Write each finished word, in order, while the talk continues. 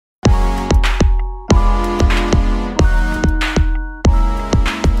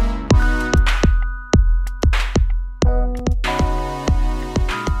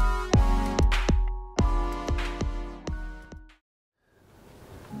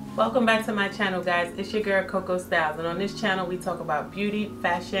Welcome back to my channel, guys. It's your girl Coco Styles, and on this channel we talk about beauty,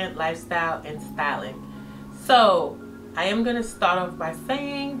 fashion, lifestyle, and styling. So I am going to start off by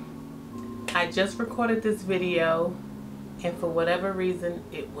saying I just recorded this video and for whatever reason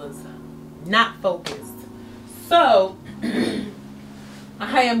it was not focused. So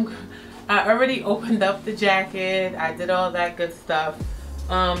I already opened up the jacket. I did all that good stuff.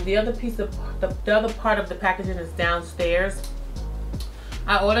 The other part of the packaging is downstairs.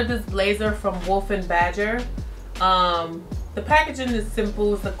 I ordered this blazer from Wolf&Badger. The packaging is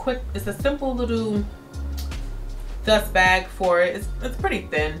simple. It's a simple little dust bag for it. It's pretty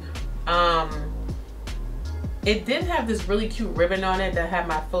thin. It did have this really cute ribbon on it that had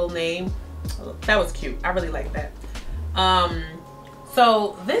my full name. That was cute. I really like that.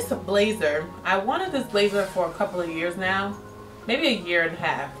 So this blazer, I wanted this blazer for a couple of years now. Maybe a year and a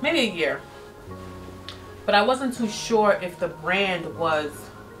half. Maybe a year. But I wasn't too sure if the brand was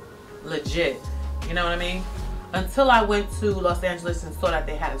legit. You know what I mean? Until I went to Los Angeles and saw that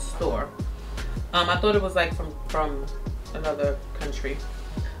they had a store. I thought it was like from another country.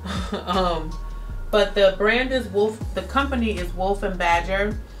 But the brand is the company is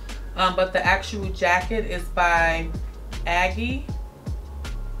Wolf&Badger. But the actual jacket is by Aggie.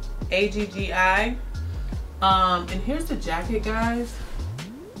 A-G-G-I. And here's the jacket, guys.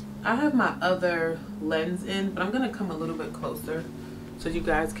 I have my other lens in, but I'm gonna come a little bit closer so you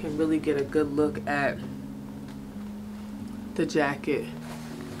guys can really get a good look at the jacket.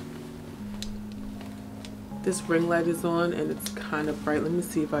 This ring light is on and it's kind of bright. Let me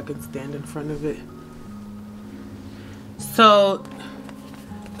see if I can stand in front of it. So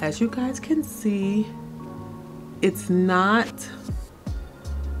as you guys can see, it's not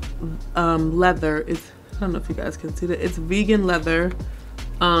leather. I don't know if you guys can see that. It's vegan leather.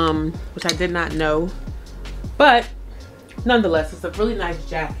 Which I did not know, but nonetheless it's a really nice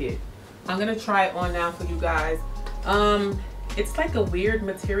jacket. I'm gonna try it on now for you guys. It's like a weird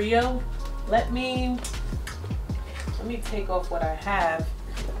material. Let me take off what I have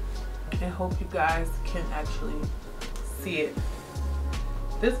and hope you guys can actually see it.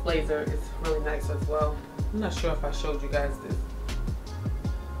 This blazer is really nice as well. I'm not sure if I showed you guys this,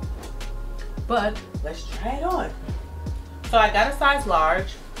 but let's try it on. So I got a size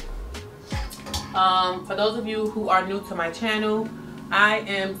large. For those of you who are new to my channel, I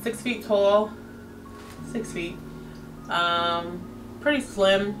am 6 feet tall, 6 feet, pretty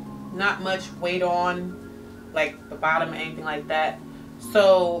slim, not much weight on like the bottom or anything like that.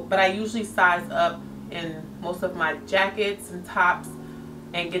 So, but I usually size up in most of my jackets and tops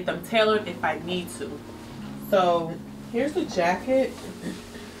and get them tailored if I need to. So here's the jacket.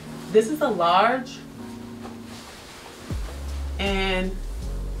 This is a large. And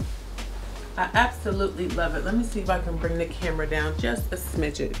I absolutely love it. Let me see if I can bring the camera down just a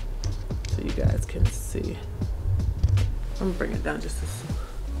smidget so you guys can see. I'm gonna bring it down just a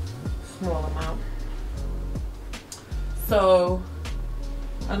small amount. So,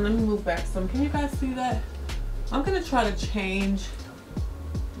 let me move back some. Can you guys see that? I'm gonna try to change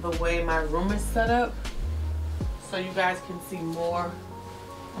the way my room is set up so you guys can see more.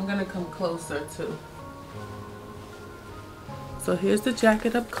 I'm gonna come closer too. So here's the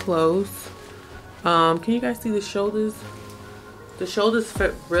jacket up close. Can you guys see the shoulders? The shoulders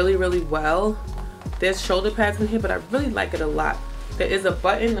fit really, really well. There's shoulder pads in here, but I really like it a lot. There is a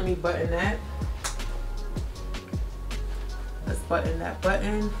button. Let me button that. Let's button that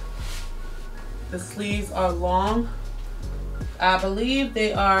button. The sleeves are long. I believe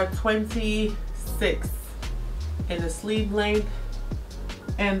they are 26 in the sleeve length.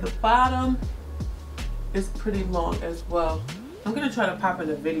 And the bottom is pretty long as well. I'm gonna try to pop in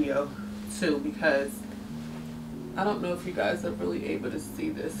a video too because I don't know if you guys are really able to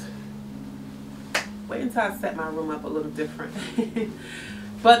see this. Wait until I set my room up a little different.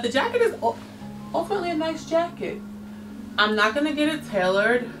 But the jacket is ultimately a nice jacket. I'm not gonna get it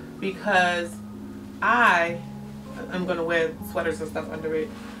tailored because I'm gonna wear sweaters and stuff under it.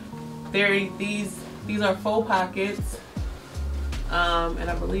 These are faux pockets, and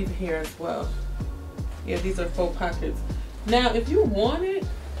I believe here as well. Yeah, these are faux pockets. Now, if you want it,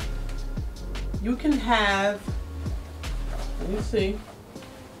 you can have, let me see,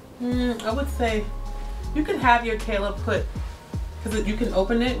 I would say you can have your tailor put, because you can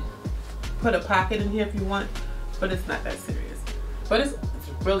open it, put a pocket in here if you want, but it's not that serious. But it's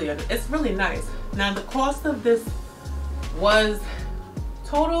really nice. Now, the cost of this was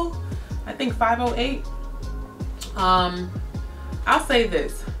total, I think $508. I'll say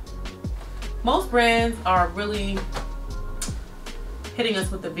this. Most brands are really hitting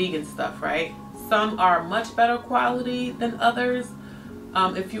us with the vegan stuff, right? Some are much better quality than others,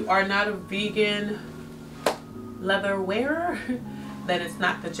 If you are not a vegan leather wearer, then it's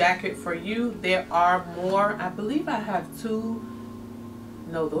not the jacket for you. There are more. I believe I have two.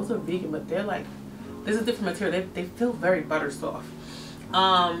 No, those are vegan, but they're like, this is different material. They feel very butter soft.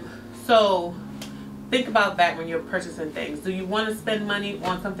 So think about that when you're purchasing things. Do you want to spend money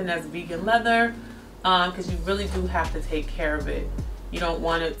on something that's vegan leather? Because you really do have to take care of it. You don't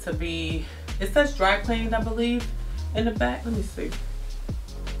want it to be, it says dry cleaned, I believe, in the back. Let me see.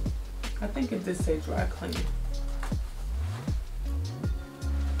 I think it did say dry clean.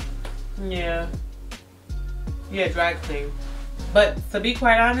 Yeah, dry clean. But to be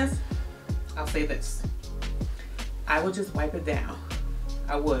quite honest, I'll say this. I would just wipe it down.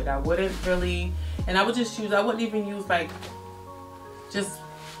 I wouldn't really, and I would just use, I wouldn't even use like, just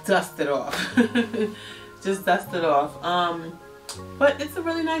dust it off. Just dust it off. But it's a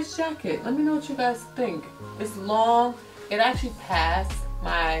really nice jacket. Let me know what you guys think. It's long. It actually passed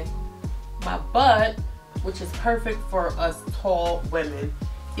my butt, which is perfect for us tall women.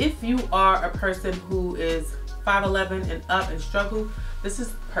 If you are a person who is 5'11" and up and struggle, this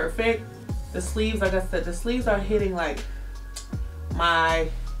is perfect. The sleeves, like I said, the sleeves are hitting like my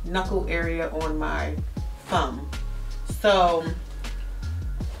knuckle area on my thumb. So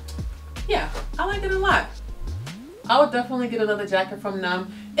yeah, I like it a lot. I would definitely get another jacket from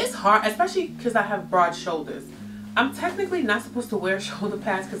them. It's hard, especially because I have broad shoulders. I'm technically not supposed to wear shoulder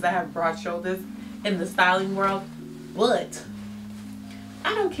pads because I have broad shoulders in the styling world, but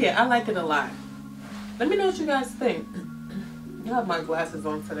I don't care. I like it a lot. Let me know what you guys think. I have my glasses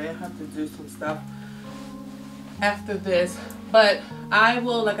on today. I have to do some stuff after this, but I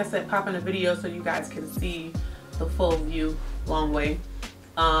will, like I said, pop in a video so you guys can see the full view long way.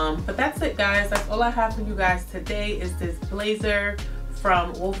 But that's it, guys. That's all I have for you guys today is this blazer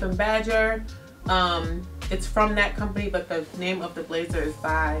from Wolf and Badger. It's from that company, but the name of the blazer is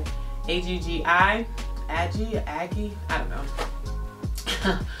by Aggie, I don't know.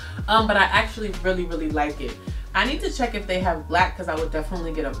 But I actually really like it. I need to check if they have black, because I would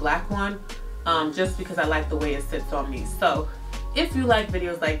definitely get a black one, just because I like the way it sits on me. So if you like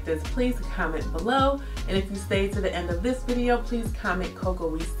videos like this, please comment below. And if you stayed to the end of this video, please comment Coco,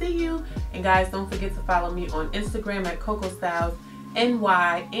 we see you. And guys, don't forget to follow me on Instagram at Cocostylesny and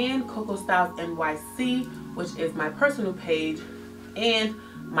Cocostylesnyc, which is my personal page, and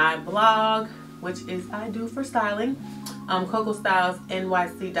my blog, which is I Do For Styling,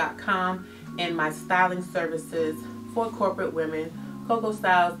 Cocostylesnyc.com, and my styling services for corporate women,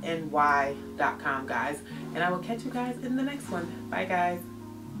 Cocostylesny.com, guys. And I will catch you guys in the next one. Bye, guys.